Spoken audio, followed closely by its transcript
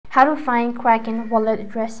How to find Kraken wallet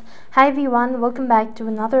address. Hi everyone, welcome back to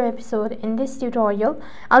another episode. In this tutorial,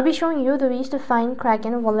 I'll be showing you the ways to find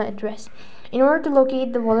Kraken wallet address. In order to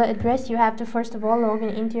locate the wallet address, you have to first of all log in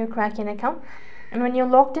into your Kraken account. And when you're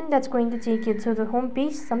logged in, that's going to take you to the home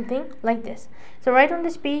page, something like this. So right on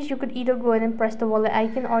this page, you could either go ahead and press the wallet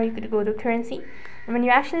icon, or you could go to currency. And when you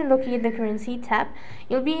actually locate the currency tab,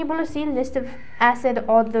 you'll be able to see a list of asset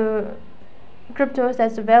or the cryptos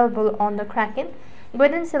that's available on the Kraken. Go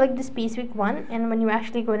ahead and select the specific one, and when you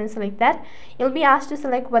actually go ahead and select that, you'll be asked to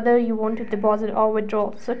select whether you want to deposit or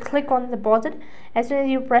withdraw. So click on deposit. As soon as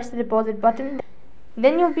you press the deposit button,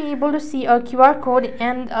 then you'll be able to see a QR code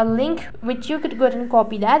and a link, which you could go ahead and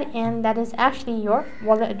copy that, and that is actually your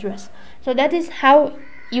wallet address. So that is how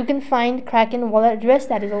you can find Kraken wallet address.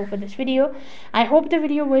 That is all for this video. I hope the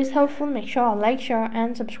video was helpful. Make sure to like, share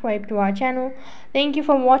and subscribe to our channel. Thank you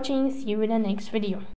for watching. See you in the next video.